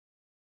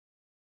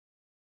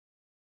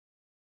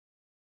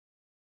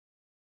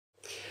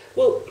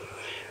Well,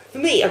 for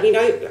me, I mean,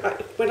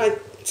 when I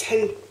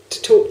tend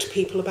to talk to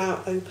people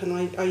about open,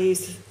 I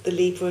use the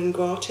Libre and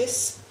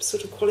Gratis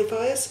sort of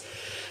qualifiers.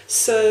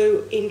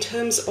 So in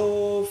terms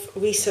of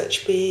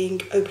research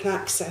being open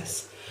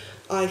access,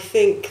 I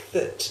think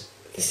that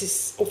this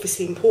is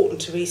obviously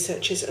important to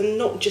researchers, and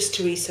not just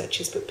to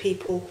researchers, but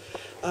people,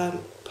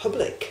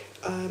 public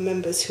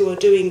members who are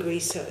doing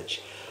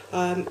research.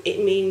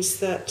 It means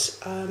that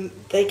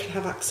they can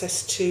have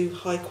access to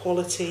high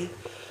quality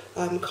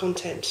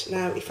content.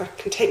 Now, if I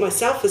can take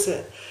myself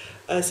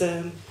as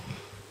an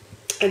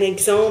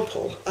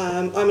example,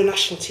 I'm a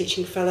National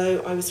Teaching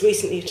Fellow. I was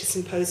recently at a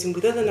symposium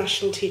with other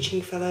National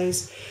Teaching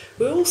Fellows.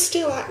 We're all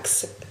still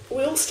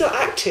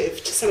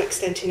active to some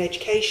extent in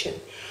education,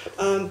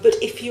 but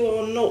if you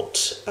are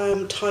not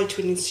tied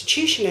to an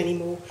institution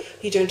anymore,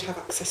 you don't have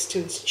access to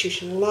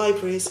institutional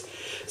libraries.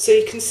 So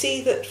you can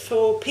see that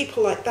for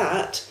people like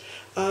that,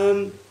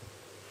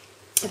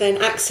 then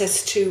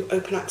access to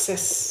open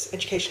access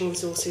educational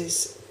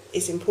resources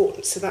is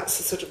important. So that's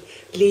the sort of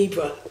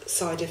Libre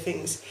side of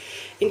things.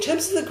 In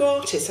terms of the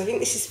gratis, I think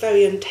this is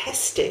very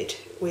untested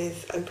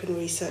with open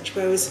research,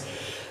 whereas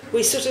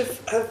we sort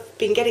of have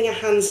been getting our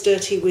hands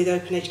dirty with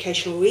open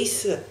educational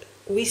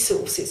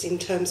resources in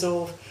terms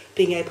of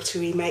being able to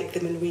remake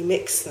them and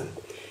remix them.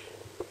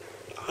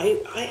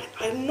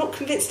 I'm not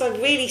convinced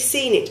I've really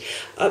seen it.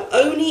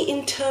 Only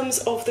in terms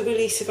of the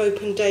release of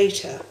open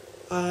data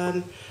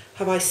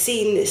have I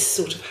seen this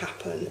sort of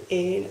happen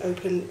in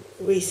open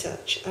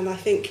research, and I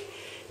think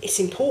it's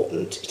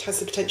important. It has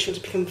the potential to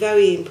become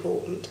very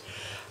important.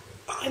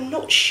 I'm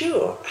not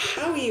sure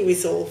how you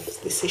resolve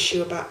this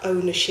issue about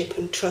ownership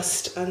and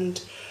trust,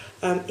 and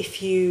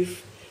if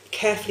you've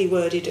carefully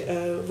worded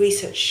a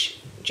research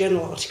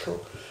journal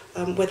article,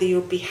 whether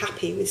you'll be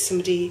happy with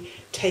somebody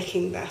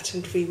taking that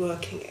and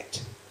reworking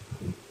it.